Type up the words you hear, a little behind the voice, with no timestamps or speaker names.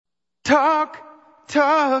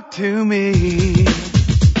Talk to me.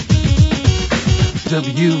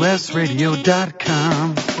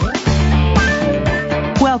 WSRadio.com.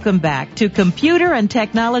 Welcome back to Computer and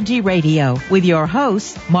Technology Radio with your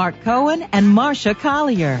hosts, Mark Cohen and Marcia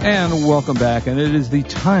Collier. And welcome back. And it is the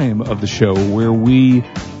time of the show where are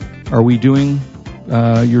we doing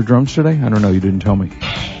your drums today? I don't know. You didn't tell me.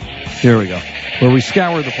 Here we go. Where we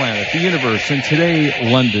scour the planet, the universe, and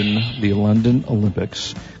today, London, the London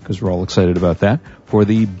Olympics, because we're all excited about that, for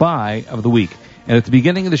the buy of the week. And at the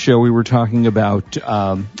beginning of the show, we were talking about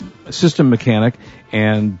system mechanic,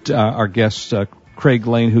 and our guest, Craig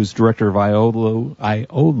Lane, who's director of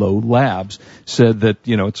IOLO Labs, said that,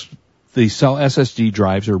 the cell SSD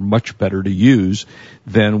drives are much better to use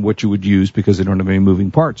than what you would use because they don't have any moving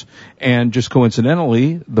parts. And just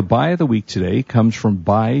coincidentally, the buy of the week today comes from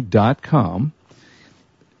buy.com,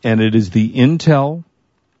 and it is the Intel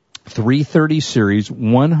 330 series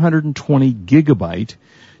 120 gigabyte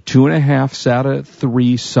 2.5 SATA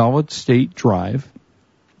 3 solid state drive.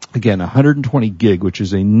 Again, 120 gig, which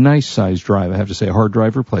is a nice size drive. I have to say, a hard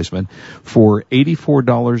drive replacement for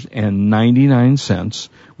 $84.99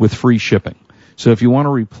 with free shipping. So if you want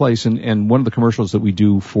to replace, and one of the commercials that we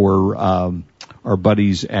do for our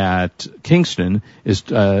buddies at Kingston is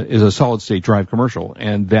a solid state drive commercial,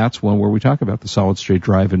 and that's one where we talk about the solid state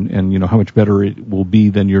drive and how much better it will be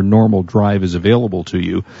than your normal drive is available to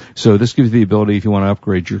you. So this gives you the ability, if you want to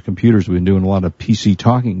upgrade your computers. We've been doing a lot of PC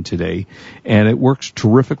talking today, and it works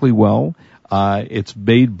terrifically well. It's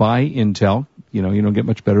made by Intel. You don't get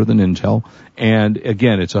much better than Intel. And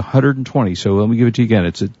again, it's 120. So let me give it to you again.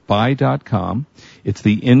 It's at buy.com. It's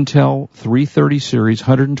the Intel 330 series,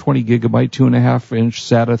 120 gigabyte, 2.5 inch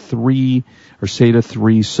SATA 3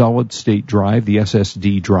 solid state drive, the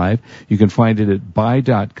SSD drive. You can find it at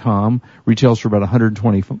buy.com. Retails for about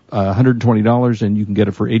 $120, and you can get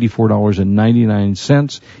it for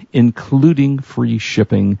 $84.99, including free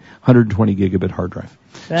shipping, 120 gigabit hard drive.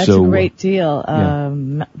 That's a great deal.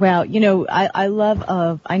 Well,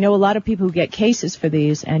 I know a lot of people who get cases for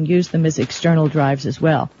these and use them as external drives as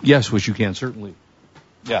well. Yes, which you can certainly.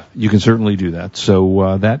 Yeah, you can certainly do that.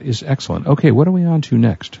 So that is excellent. Okay, what are we on to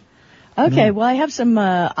next? Okay, well, I have some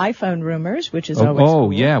iPhone rumors, which is always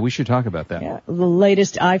cool. Yeah, we should talk about that. Yeah, the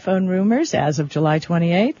latest iPhone rumors as of July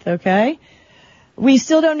 28th, okay? We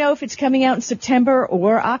still don't know if it's coming out in September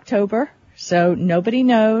or October. So nobody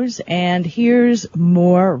knows, and here's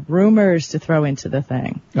more rumors to throw into the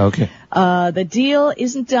thing. Okay. The deal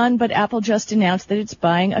isn't done, but Apple just announced that it's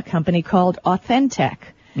buying a company called Authentec.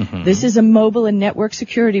 Mm-hmm. This is a mobile and network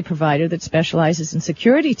security provider that specializes in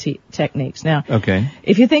security techniques. Now,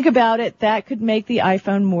 if you think about it, that could make the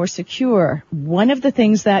iPhone more secure. One of the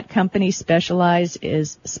things that company specializes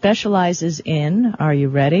in, are you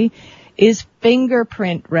ready, is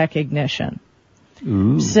fingerprint recognition.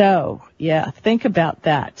 Ooh. So, think about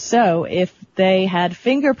that. So, if they had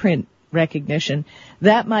fingerprint recognition,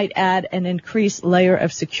 that might add an increased layer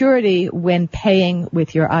of security when paying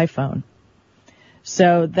with your iPhone.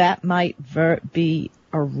 So, that might be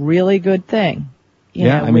a really good thing.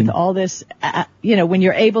 With all this, when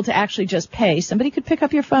you're able to actually just pay, somebody could pick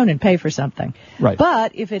up your phone and pay for something. Right.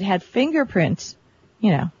 But if it had fingerprints,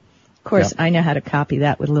 of course, I know how to copy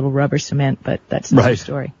that with a little rubber cement, but that's another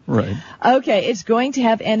story. Right. Okay, it's going to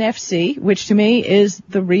have NFC, which to me is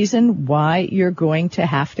the reason why you're going to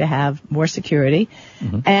have more security.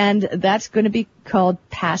 Mm-hmm. And that's going to be called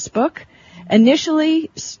Passbook. Initially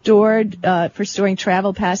stored for storing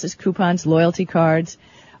travel passes, coupons, loyalty cards.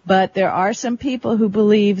 But there are some people who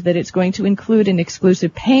believe that it's going to include an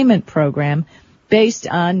exclusive payment program based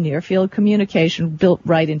on near-field communication built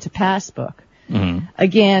right into Passbook. Mm-hmm.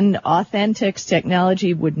 Again, Authentec's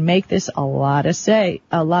technology would make this a lot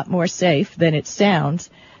more safe than it sounds.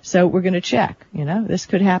 So we're going to check. This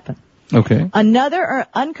could hahappen. Okay. Another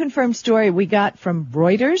unconfirmed story we got from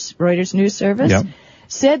Reuters News Service,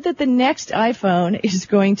 said that the next iPhone is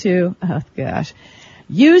going to,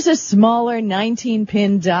 use a smaller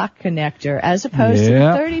 19-pin dock connector as opposed to the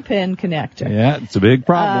 30-pin connector. Yeah, it's a big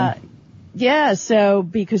problem.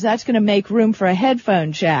 Because that's going to make room for a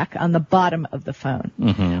headphone jack on the bottom of the phone.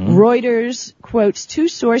 Mm-hmm. Reuters quotes two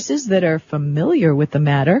sources that are familiar with the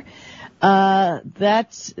matter. Apple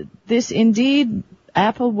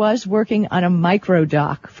was working on a micro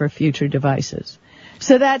dock for future devices.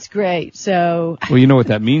 So that's great. So. Well, you know what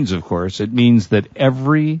that means, of course. It means that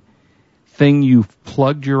everything you've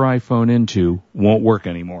plugged your iPhone into won't work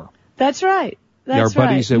anymore. That's right. Our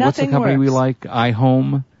buddies at, what's the company we like?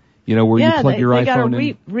 iHome. You know, where you plug your they iPhone gotta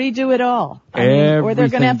in. redo it all. Or they're going to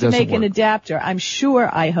Everything have to doesn't make an work. adapter. I'm sure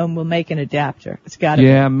iHome will make an adapter. It's got to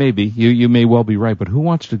Yeah, maybe. You may well be right, but who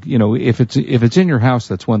wants to, you know, if it's in your house,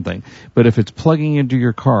 that's one thing. But if it's plugging into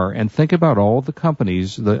your car, and think about all the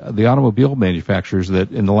companies, the automobile manufacturers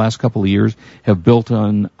that in the last couple of years have built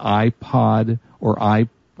on iPod or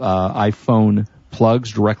iPhone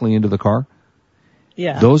plugs directly into the car.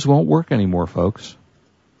 Yeah. Those won't work anymore, folks.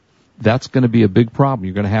 That's going to be a big problem.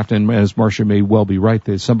 You're going to have to, and as Marcia may well be right,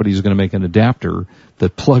 that somebody's going to make an adapter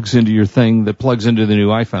that plugs into your thing, that plugs into the new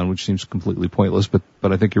iPhone, which seems completely pointless, but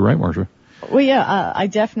I think you're right, Marcia. Well, yeah, I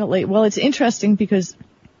definitely, well, it's interesting because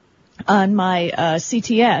on my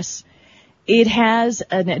CTS, it has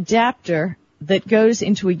an adapter that goes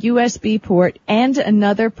into a USB port and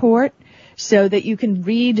another port so that you can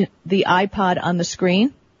read the iPod on the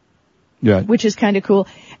screen. Yeah. Which is kind of cool.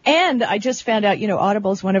 And I just found out, you know,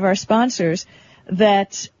 Audible is one of our sponsors,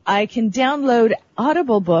 that I can download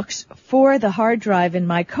Audible books for the hard drive in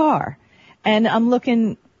my car. And I'm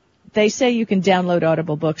looking, they say you can download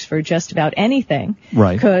Audible books for just about anything.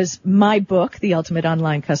 Right. Because my book, The Ultimate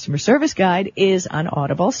Online Customer Service Guide, is on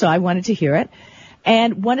Audible, so I wanted to hear it.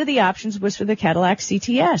 And one of the options was for the Cadillac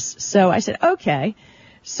CTS. So I said, okay.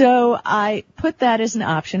 So I put that as an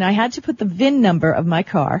option. I had to put the VIN number of my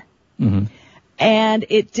car. Mm-hmm. And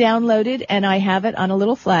it downloaded, and I have it on a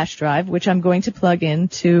little flash drive, which I'm going to plug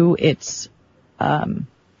into its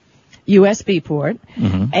USB port.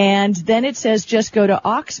 Mm-hmm. And then it says just go to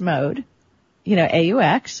aux mode, you know,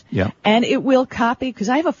 AUX. Yeah. And it will copy, because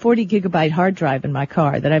I have a 40 gigabyte hard drive in my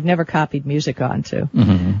car that I've never copied music onto.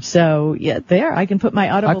 Mm-hmm. So, yeah, there, I can put my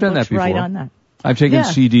Audible I've done books that before. right on that. I've taken Yeah.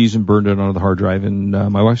 CDs and burned it onto the hard drive in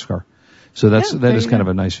my wife's car. So that is kind of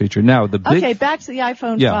a nice feature. Now, the big... Okay, back to the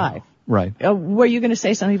iPhone 5. Right. Were you going to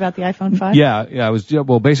say something about the iPhone 5? Yeah,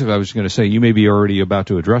 basically I was going to say, you may be already about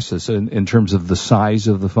to address this in terms of the size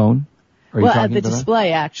of the phone. Are you talking the about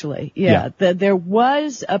display, actually. Yeah. There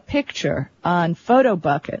was a picture on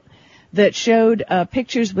PhotoBucket that showed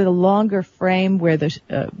pictures with a longer frame where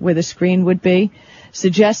the screen would be,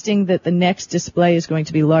 suggesting that the next display is going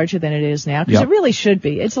to be larger than it is now, because it really should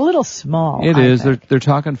be. It's a little small. It is. They're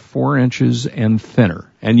talking 4 inches and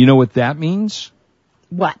thinner. And you know what that means?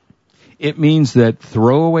 What? It means that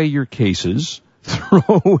throw away your cases,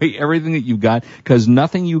 throw away everything that you've got, because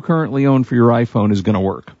nothing you currently own for your iPhone is going to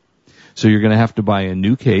work. So you're going to have to buy a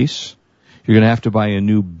new case. You're going to have to buy a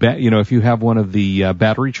new, if you have one of the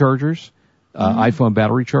battery chargers, iPhone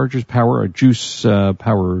battery chargers, Power Juice,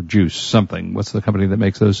 something. What's the company that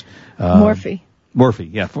makes those? Morphe.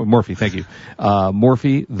 Morphe, thank you.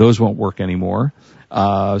 Morphe, those won't work anmore.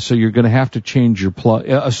 So you're going to have to change your plug,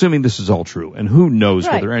 assuming this is all true, and who knows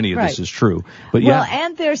whether any of this is true. But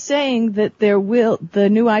and they're saying that the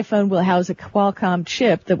new iPhone will house a Qualcomm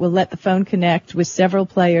chip that will let the phone connect with several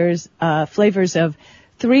flavors of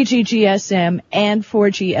 3G GSM and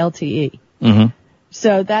 4G LTE. Mm-hmm.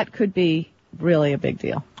 So that could be really a big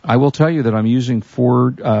deal. I will tell you that I'm using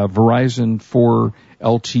Verizon 4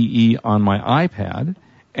 LTE on my iPad,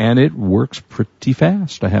 and it works pretty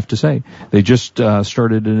fast, I have to say. They just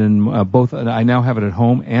started it in both. I now have it at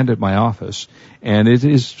home and at my office, and it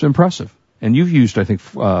is impressive. And you've used, I think,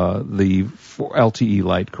 the LTE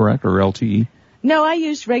Lite, correct, or LTE? No, I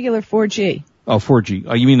used regular 4G. Oh, 4G.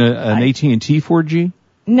 Oh, you mean an AT&T 4G?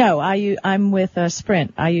 No, I'm with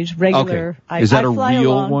Sprint. I use regular. Okay. Is that a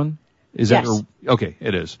real one? Yes. Okay,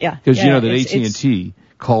 it is. Yeah. Because you know that AT&T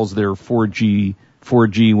calls their 4G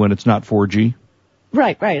when it's not 4G.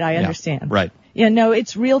 Right. I understand. Right. Yeah, no,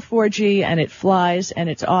 it's real 4G, and it flies, and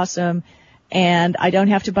it's awesome, and I don't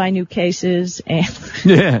have to buy new cases. And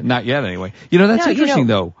yeah, not yet anyway. You know, that's interesting,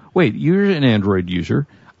 though. Wait, you're an Android user.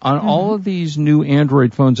 On all of these new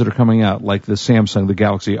Android phones that are coming out, like the Samsung, the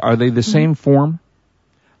Galaxy, are they the same form?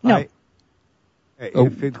 No.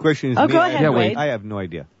 If the question is me, go ahead, Wade. I have no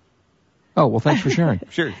idea. Oh, well, thanks for sharing.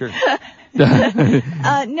 Sure.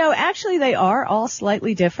 No, actually, they are all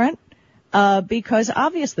slightly different. Because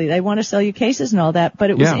obviously they want to sell you cases and all that, but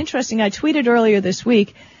it was interesting. I tweeted earlier this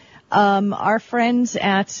week, our friends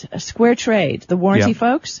at Square Trade, the warranty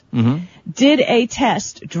folks, did a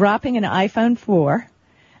test dropping an iPhone 4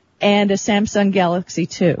 and a Samsung Galaxy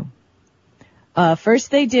 2. First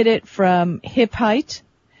they did it from hip height,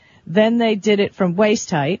 then they did it from waist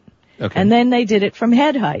height, and then they did it from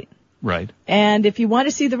head height. Right. And if you want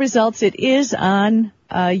to see the results, it is on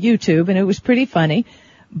YouTube, and it was pretty funny.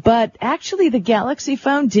 But actually, the Galaxy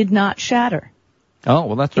phone did not shatter. Oh,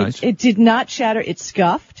 well, that's nice. It did not shatter. It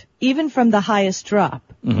scuffed, even from the highest drop.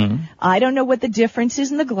 I don't know what the difference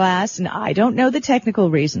is in the glass, and I don't know the technical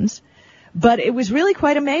reasons. But it was really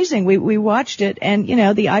quite amazing. We watched it, and, you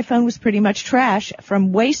know, the iPhone was pretty much trash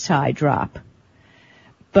from waist-high drop.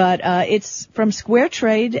 But it's from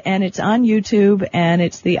SquareTrade, and it's on YouTube, and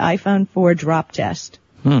it's the iPhone 4 drop test.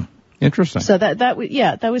 Interesting. So that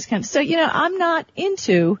was kind of, so, you know, I'm not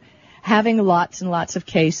into having lots and lots of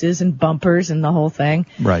cases and bumpers and the whole thing.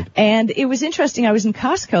 Right. And it was interesting. I was in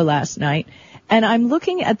Costco last night, and I'm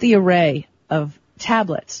looking at the array of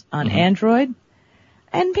tablets on Android,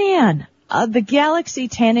 and man, the Galaxy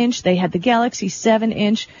 10-inch, they had the Galaxy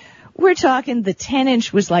 7-inch. We're talking the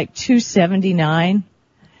 10-inch was like $279.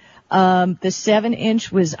 The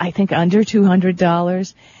 7-inch was, I think, under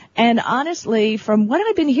 $200. And honestly, from what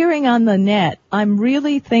I've been hearing on the net, I'm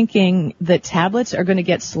really thinking that tablets are going to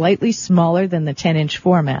get slightly smaller than the 10-inch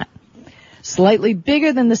format. Slightly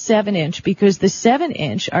bigger than the 7-inch, because the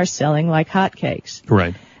 7-inch are selling like hotcakes.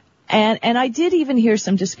 Right. And I did even hear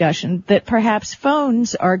some discussion that perhaps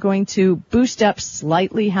phones are going to boost up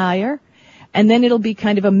slightly higher, and then it'll be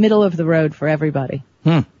kind of a middle of the road for everybody.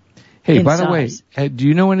 Hey, by the way, do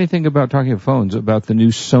you know anything about, talking of phones, about the new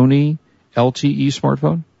Sony LTE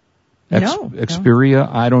smartphone? No. Xperia?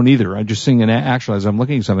 I don't either. I'm just seeing an ad. Actually, as I'm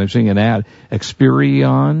looking at something, I'm seeing an ad.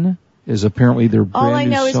 Xperion is apparently their brand new Sony. All I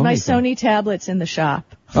know is my thing. Sony tablet's in the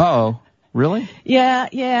shop. Uh-oh. Really?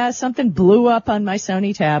 Yeah, something blew up on my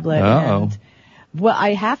Sony tablet. Uh-oh. And, well,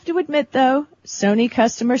 I have to admit, though, Sony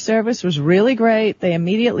customer service was really great. They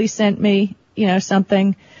immediately sent me, you know,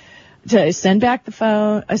 something to send back the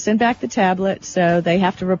phone, send back the tablet, so they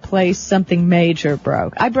have to replace something major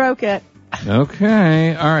broke. I broke it.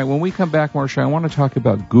 Okay. All right. When we come back, Marcia, I want to talk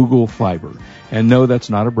about Google Fiber. And no, that's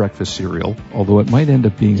not a breakfast cereal, although it might end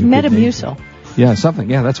up being a Metamucil. Yeah, something.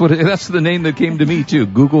 Yeah, that's the name that came to me too.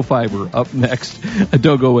 Google Fiber up next.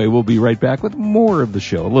 Don't go away. We'll be right back with more of the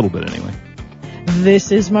show, a little bit anyway.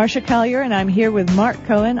 This is Marcia Collier, and I'm here with Mark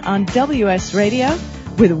Cohen on WS Radio,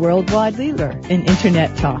 with a worldwide leader in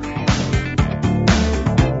Internet talk.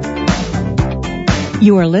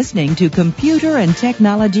 You are listening to Computer and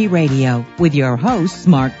Technology Radio with your hosts,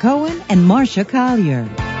 Mark Cohen and Marcia Collier.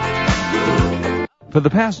 For the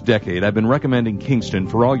past decade, I've been recommending Kingston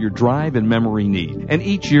for all your drive and memory need, and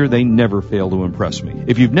each year they never fail to impress me.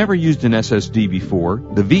 If you've never used an SSD before,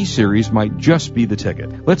 the V-Series might just be the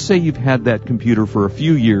ticket. Let's say you've had that computer for a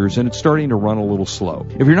few years and it's starting to run a little slow.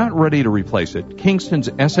 If you're not ready to replace it, Kingston's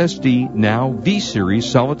SSD Now V-Series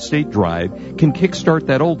solid-state drive can kickstart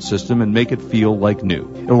that old system and make it feel like new.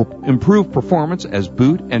 It'll improve performance as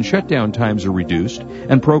boot and shutdown times are reduced,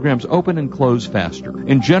 and programs open and close faster.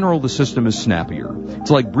 In general, the system is snappier.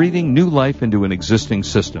 It's like breathing new life into an existing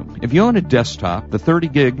system. If you own a desktop, the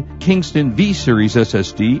 30-gig Kingston V-Series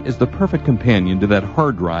SSD is the perfect companion to that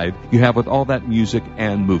hard drive you have with all that music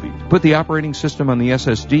and movies. Put the operating system on the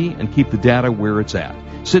SSD and keep the data where it's at.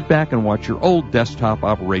 Sit back and watch your old desktop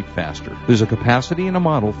operate faster. There's a capacity and a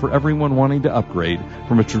model for everyone wanting to upgrade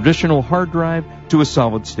from a traditional hard drive to a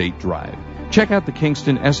solid-state drive. Check out the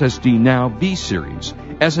Kingston SSD Now V-Series.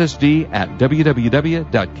 SSD at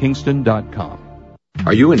www.kingston.com.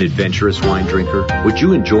 Are you an adventurous wine drinker? Would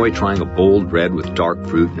you enjoy trying a bold red with dark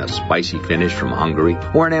fruit and a spicy finish from Hungary?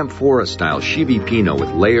 Or an Amphora-style Chivi Pinot with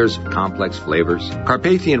layers of complex flavors?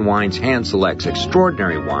 Carpathian Wines hand selects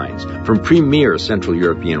extraordinary wines from premier Central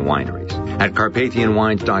European wineries. At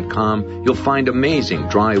CarpathianWines.com, you'll find amazing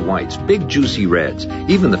dry whites, big juicy reds,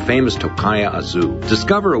 even the famous Tokaja Azul.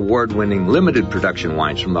 Discover award-winning limited production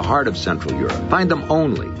wines from the heart of Central Europe. Find them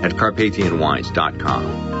only at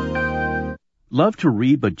CarpathianWines.com. Love to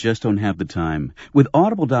read but just don't have the time? With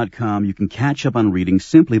Audible.com, you can catch up on reading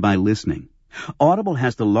simply by listening. Audible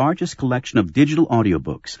has the largest collection of digital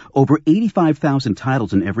audiobooks, over 85,000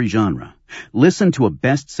 titles in every genre. Listen to a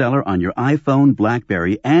bestseller on your iPhone,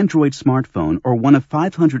 BlackBerry, Android smartphone, or one of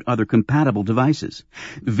 500 other compatible devices.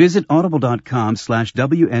 Visit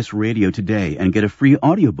audible.com/WS Radio today and get a free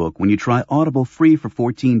audiobook when you try Audible free for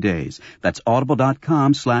 14 days. That's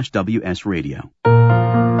audible.com/WS Radio.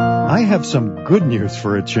 I have some good news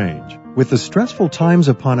for a change. With the stressful times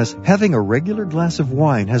upon us, having a regular glass of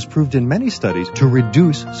wine has proved in many studies to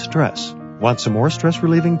reduce stress. Want some more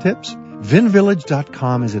stress-relieving tips?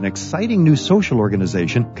 VinVillage.com is an exciting new social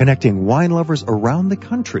organization connecting wine lovers around the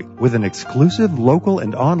country with an exclusive local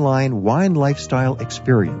and online wine lifestyle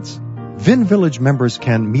experience. Vin Village members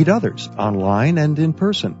can meet others online and in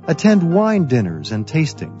person, attend wine dinners and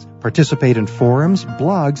tastings, participate in forums,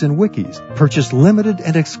 blogs, and wikis, purchase limited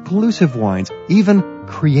and exclusive wines, even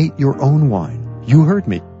create your own wine. You heard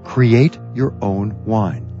me. Create your own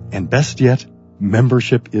wine. And best yet,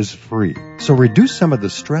 membership is free. So reduce some of the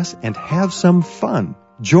stress and have some fun.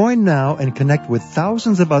 Join now and connect with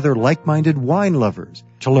thousands of other like-minded wine lovers.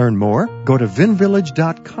 To learn more, go to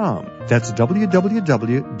vinvillage.com. That's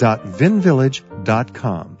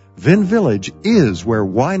www.vinvillage.com. Vin Village is where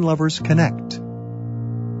wine lovers connect.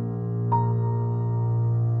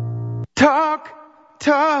 Talk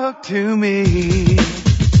to me.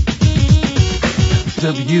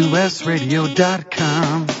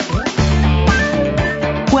 WSRadio.com.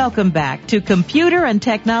 Welcome back to Computer and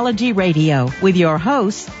Technology Radio with your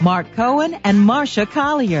hosts, Mark Cohen and Marcia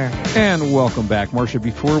Collier. And welcome back, Marcia.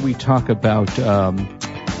 Before we talk about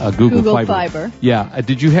Google Fiber. Yeah.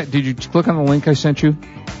 Did you click on the link I sent you?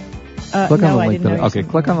 Click no, on the I link didn't know. Okay,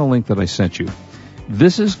 click on the link that I sent you.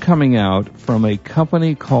 This is coming out from a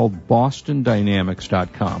company called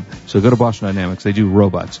BostonDynamics.com. So go to Boston Dynamics. They do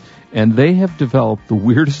robots. And they have developed the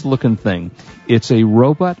weirdest looking thing. It's a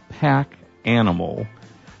robot pack animal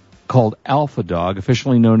called Alpha Dog,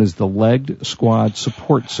 officially known as the Legged Squad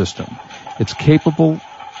Support System. It's capable.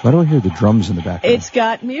 Why do I hear the drums in the background? It's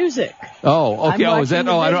got music. Oh, okay. Is that?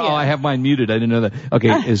 I have mine muted. I didn't know that.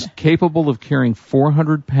 Okay, is capable of carrying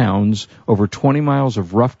 400 pounds over 20 miles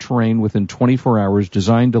of rough terrain within 24 hours,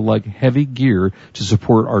 designed to lug heavy gear to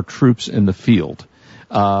support our troops in the field.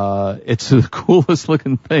 It's the coolest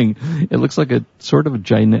looking thing. It looks like a sort of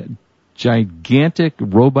a gigantic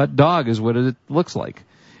robot dog is what it looks like.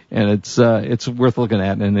 And it's worth looking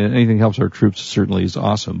at, and anything helps our troops certainly is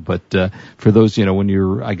awesome. But for those, when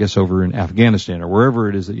you're, I guess, over in Afghanistan or wherever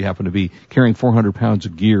it is that you happen to be, carrying 400 pounds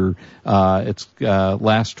of gear, it's and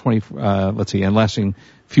lasting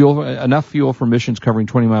enough fuel for missions covering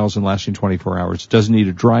 20 miles and lasting 24 hours. It doesn't need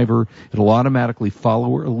a driver. It'll automatically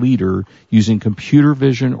follow a leader using computer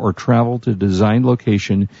vision or travel to a designed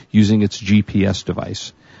location using its GPS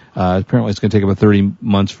device. Apparently it's going to take about 30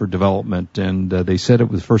 months for development, and they said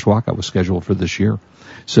the first walkout was scheduled for this year.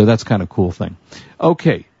 So that's kind of a cool thing.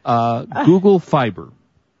 Okay, Google Fiber.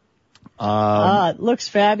 It looks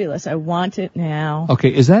fabulous. I want it now.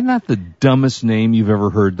 Okay, is that not the dumbest name you've ever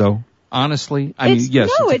heard, though? Honestly, it's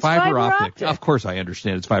a fiber optic. Of course, I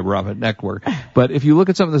understand it's fiber optic network. But if you look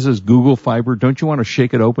at something that says Google Fiber, don't you want to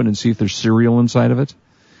shake it open and see if there's cereal inside of it?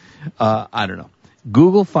 I don't know.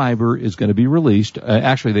 Google Fiber is going to be released.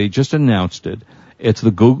 Actually, they just announced it. It's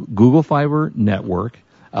the Google Fiber network.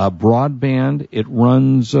 Broadband, it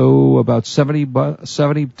runs, about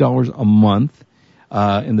 $70 a month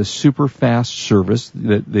in the super fast service.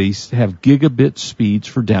 That they have gigabit speeds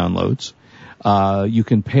for downloads. You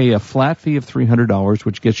can pay a flat fee of $300,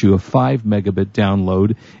 which gets you a 5 megabit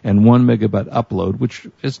download and 1 megabyte upload, which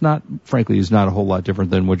is not a whole lot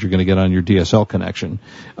different than what you're going to get on your DSL connection.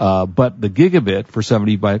 But the gigabit for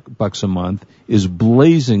 $70 a month is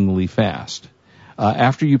blazingly fast.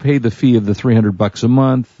 After you pay the fee of the $300 a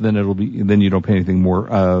month, then you don't pay anything more,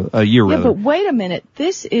 a year. Yeah, but wait a minute.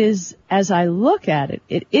 This is, as I look at it,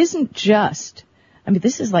 it isn't just,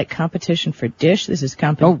 this is like competition for Dish. This is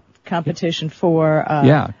competition for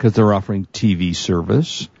because they're offering TV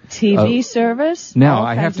service. Service. Now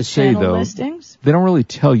I have to say though, listings. They don't really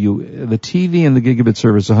tell you the TV and the gigabit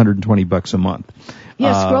service is $120 a month.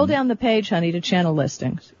 Yeah, scroll down the page, honey, to channel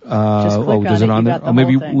listings. Just click does on it on there? the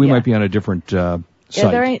maybe whole thing. we might be on a different site.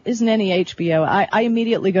 Yeah, there isn't any HBO. I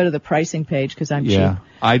immediately go to the pricing page because I'm cheap.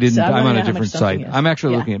 I didn't. So I'm on a different site. I'm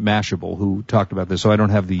actually looking at Mashable, who talked about this, so I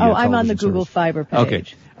don't have the. I'm on the Google Fiber page. Okay.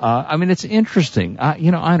 It's interesting.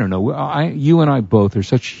 I don't know. You and I both are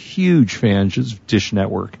such huge fans of Dish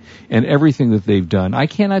Network and everything that they've done. I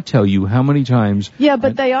cannot tell you how many times. Yeah,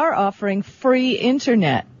 but they are offering free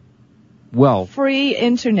internet. Well, free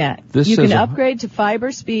internet. You can upgrade to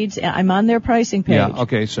fiber speeds. I'm on their pricing page. Yeah,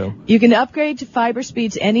 okay, so. You can upgrade to fiber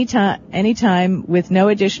speeds anytime with no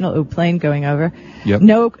additional, plane going over. Yep.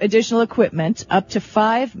 No additional equipment, up to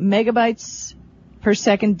 5 megabytes per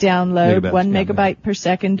second download, 1 megabyte per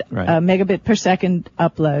second, megabit per second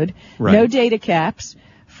upload. Right. No data caps.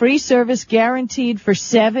 Free service guaranteed for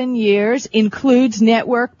 7 years, includes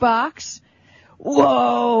network box.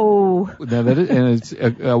 Whoa! Now that it's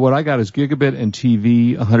what I got is gigabit and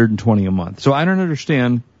TV, $120 a month. So I don't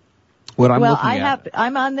understand what I'm looking at.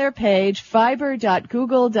 I'm on their page,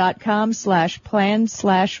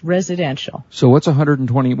 fiber.google.com/plan/residential. So what's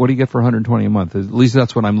 120? What do you get for 120 a month? At least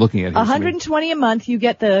that's what I'm looking at here. 120 a month, you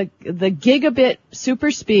get the gigabit super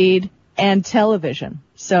speed and television.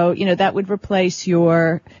 So that would replace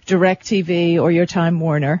your DirecTV or your Time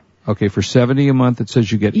Warner. Okay, for $70 a month, it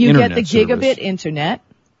says you get internet service. You get the gigabit internet,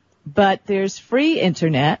 but there's free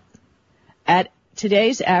internet at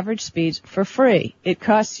today's average speeds for free. It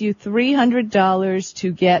costs you $300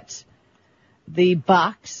 to get the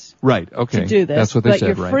box Right. Okay. to do this. That's what they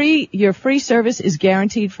said, But right? your free service is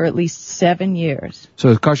guaranteed for at least 7 years. So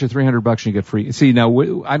it costs you $300 and you get free. See,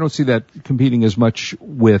 now I don't see that competing as much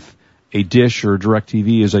with a Dish or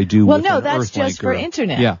DirecTV as I do with Well, no, an that's Earthlink just for or,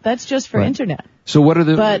 internet. Yeah. That's just for Right. internet. So what are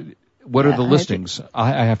the But, what are the listings?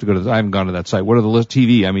 I have to go to. I haven't gone to that site. What are the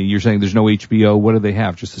TV? I mean, you're saying there's no HBO. What do they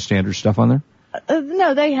have? Just the standard stuff on there?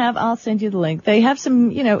 No, they have. I'll send you the link. They have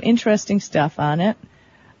some, interesting stuff on it.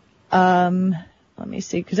 Let me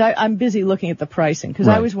see, because I'm busy looking at the pricing, because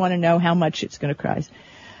I always want to know how much it's going to cost.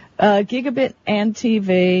 Gigabit and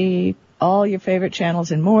TV, all your favorite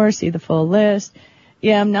channels and more. See the full list.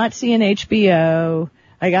 Yeah, I'm not seeing HBO.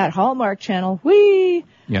 I got Hallmark Channel. Whee!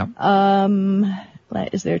 Yeah.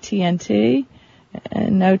 Is there TNT?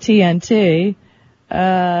 No TNT.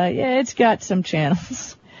 Yeah, it's got some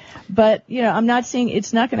channels. But, I'm not seeing,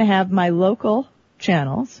 it's not going to have my local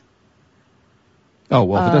channels. Oh,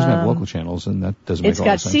 well, if it doesn't have local channels, then that doesn't make a lot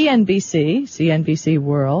of sense. It's got CNBC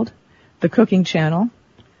World, the cooking channel.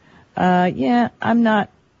 I'm not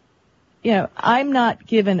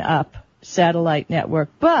giving up satellite network,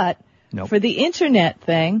 but for the internet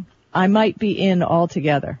thing, I might be in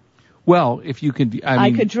altogether. Well, if you could,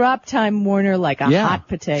 I could drop Time Warner like a hot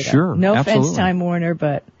potato. Sure, no absolutely. offense, Time Warner,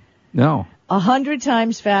 but 100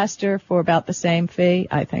 times faster for about the same fee.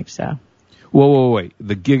 I think so. Whoa, wait.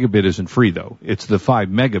 The gigabit isn't free, though. It's the 5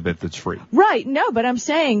 megabit that's free. Right. No, but I'm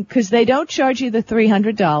saying, because they don't charge you the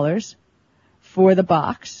 $300 for the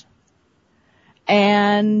box.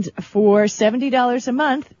 And for $70 a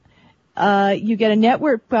month, you get a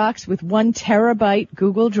network box with 1 terabyte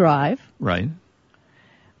Google Drive. Right.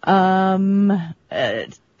 And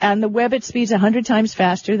the web at speed's 100 times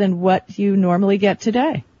faster than what you normally get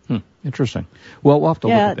today. Interesting. Well, we'll have to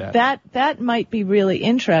look at that. That might be really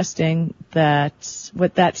interesting,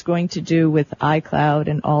 what that's going to do with iCloud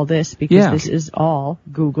and all this, because this is all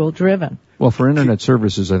Google driven. Well, for internet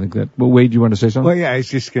services, I think that. Well, Wade, do you want to say something? Well, yeah, I was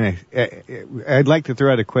just going to. I'd like to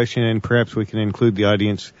throw out a question, and perhaps we can include the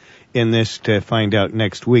audience in this to find out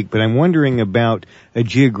next week. But I'm wondering about a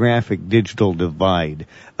geographic digital divide.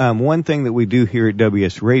 One thing that we do here at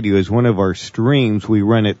WS Radio is one of our streams we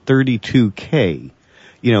run at 32K.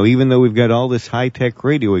 Even though we've got all this high-tech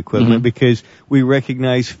radio equipment, because we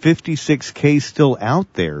recognize 56K still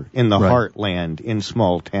out there in the heartland in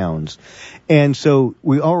small towns. And so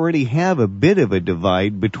we already have a bit of a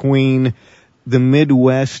divide between the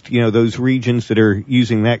Midwest, those regions that are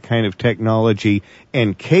using that kind of technology,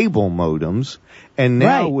 and cable modems. And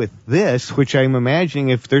now with this, which I'm imagining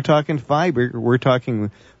if they're talking fiber, we're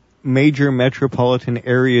talking major metropolitan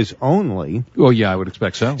areas only. Well, yeah, I would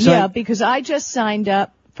expect so. Yeah, because I just signed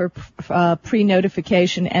up for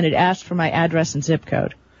pre-notification, and it asked for my address and zip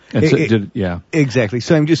code. Exactly.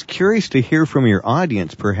 So I'm just curious to hear from your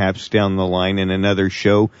audience, perhaps down the line in another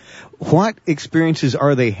show, what experiences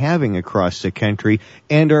are they having across the country,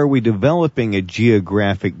 and are we developing a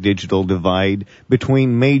geographic digital divide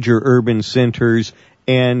between major urban centers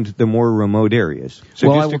and the more remote areas? So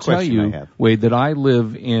well, just I will a question tell you, Wade, that I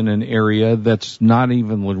live in an area that's not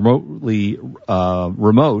even remotely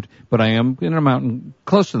remote, but I am in a mountain,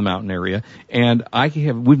 close to the mountain area, and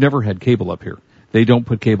we've never had cable up here. They don't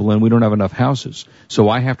put cable in. We don't have enough houses. So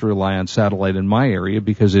I have to rely on satellite in my area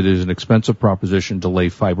because it is an expensive proposition to lay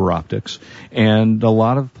fiber optics. And a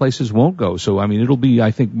lot of places won't go. So, it'll be,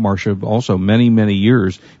 I think, Marcia, also many, many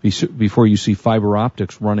years before you see fiber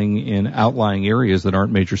optics running in outlying areas that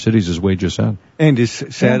aren't major cities, as Wade just said. And is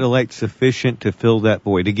satellite sufficient to fill that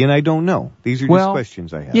void? Again, I don't know. These are just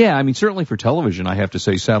questions I have. Yeah, certainly for television, I have to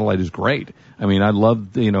say satellite is great. I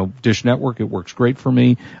love, Dish Network. It works great for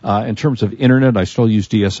me. In terms of internet, I still use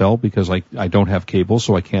DSL because I don't have cable,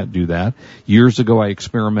 so I can't do that. Years ago, I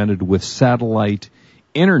experimented with satellite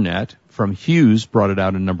internet from Hughes, brought it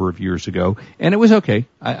out a number of years ago, and it was okay.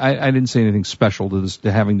 I didn't say anything special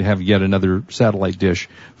to having to have yet another satellite dish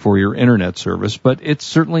for your internet service, but it's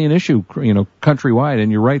certainly an issue, countrywide.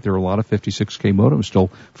 And you're right, there are a lot of 56K modems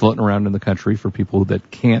still floating around in the country for people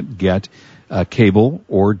that can't get cable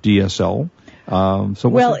or DSL.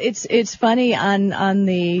 It's funny on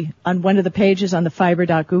one of the pages on the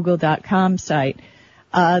fiber.google.com site.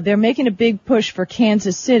 They're making a big push for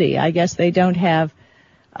Kansas City. I guess they don't have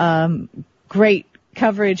great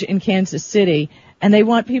coverage in Kansas City, and they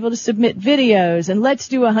want people to submit videos, and let's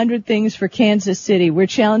do 100 things for Kansas City. We're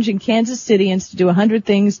challenging Kansas Cityans to do 100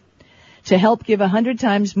 things to help give 100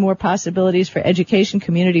 times more possibilities for education,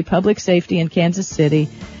 community, public safety in Kansas City,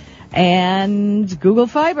 and Google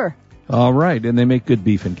Fiber. All right, and they make good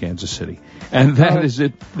beef in Kansas City. And that is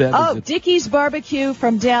it. Dickie's Barbecue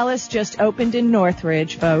from Dallas just opened in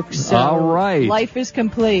Northridge, folks. So all right. Life is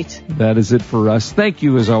complete. That is it for us. Thank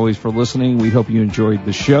you, as always, for listening. We hope you enjoyed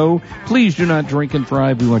the show. Please do not drink and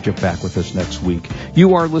drive. We want you back with us next week.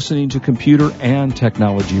 You are listening to Computer and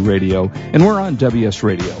Technology Radio, and we're on WS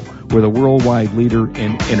Radio. We're the worldwide leader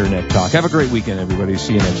in Internet talk. Have a great weekend, everybody.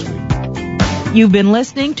 See you next week. You've been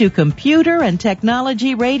listening to Computer and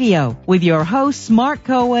Technology Radio with your hosts Mark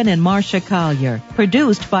Cohen and Marcia Collier.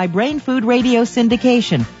 Produced by Brain Food Radio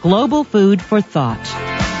Syndication, global food for thought.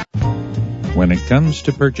 When it comes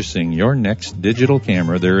to purchasing your next digital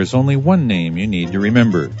camera, there is only one name you need to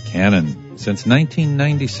remember: Canon. Since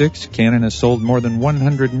 1996, Canon has sold more than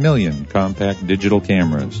 100 million compact digital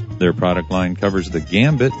cameras. Their product line covers the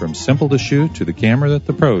gambit from simple to shoot to the camera that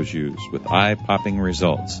the pros use, with eye-popping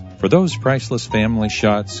results. For those priceless family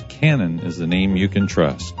shots, Canon is the name you can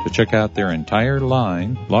trust. To check out their entire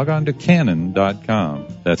line, log on to Canon.com.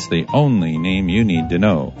 That's the only name you need to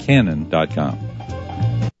know, Canon.com.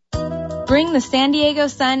 Bring the San Diego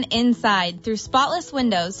sun inside through spotless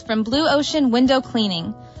windows from Blue Ocean Window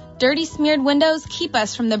Cleaning. Dirty, smeared windows keep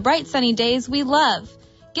us from the bright, sunny days we love.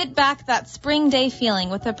 Get back that spring day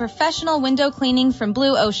feeling with a professional window cleaning from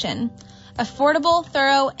Blue Ocean. Affordable,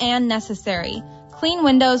 thorough, and necessary. Clean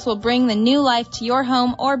windows will bring the new life to your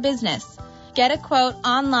home or business. Get a quote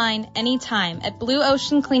online anytime at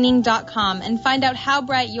BlueOceanCleaning.com and find out how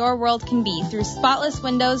bright your world can be through spotless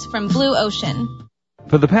windows from Blue Ocean.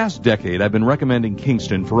 For the past decade, I've been recommending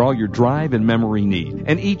Kingston for all your drive and memory need,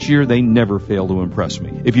 and each year they never fail to impress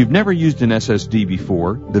me. If you've never used an SSD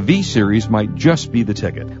before, the V-Series might just be the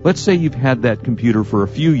ticket. Let's say you've had that computer for a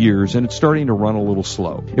few years and it's starting to run a little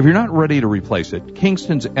slow. If you're not ready to replace it,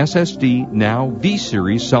 Kingston's SSD Now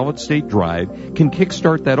V-Series solid-state drive can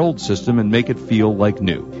kickstart that old system and make it feel like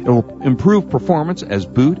new. It will improve performance as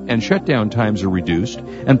boot and shutdown times are reduced,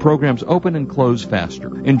 and programs open and close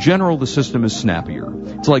faster. In general, the system is snappier.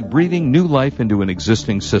 It's like breathing new life into an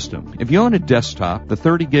existing system. If you own a desktop, the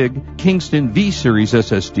 30-gig Kingston V-Series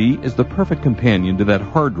SSD is the perfect companion to that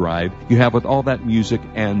hard drive you have with all that music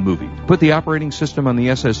and movie. Put the operating system on the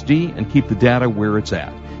SSD and keep the data where it's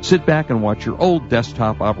at. Sit back and watch your old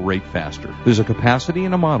desktop operate faster. There's a capacity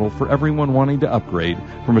and a model for everyone wanting to upgrade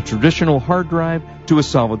from a traditional hard drive to a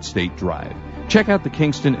solid-state drive. Check out the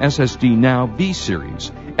Kingston SSD Now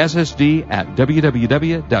V-Series. SSD at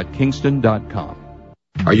www.kingston.com.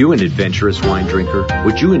 Are you an adventurous wine drinker?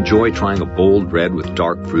 Would you enjoy trying a bold red with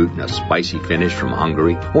dark fruit and a spicy finish from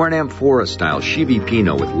Hungary? Or an Amphora-style Chivi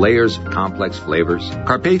Pinot with layers of complex flavors?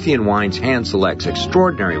 Carpathian Wines hand selects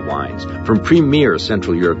extraordinary wines from premier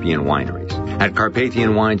Central European wineries. At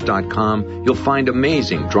CarpathianWines.com, you'll find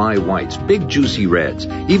amazing dry whites, big juicy reds,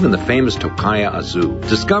 even the famous Tokaja Azul.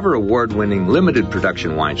 Discover award-winning limited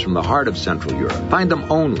production wines from the heart of Central Europe. Find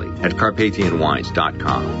them only at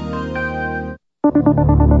CarpathianWines.com.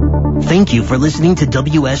 Thank you for listening to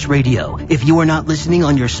WS Radio. If you are not listening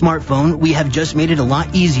on your smartphone, we have just made it a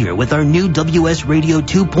lot easier with our new WS Radio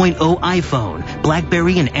 2.0 iPhone,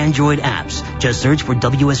 BlackBerry, and Android apps. Just search for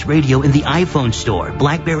WS Radio in the iPhone Store,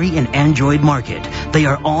 BlackBerry, and Android Market. They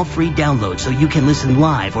are all free downloads so you can listen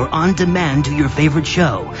live or on demand to your favorite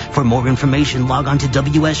show. For more information, log on to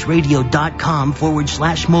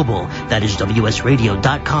WSRadio.com/mobile. That is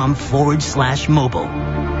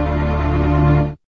WSRadio.com/mobile.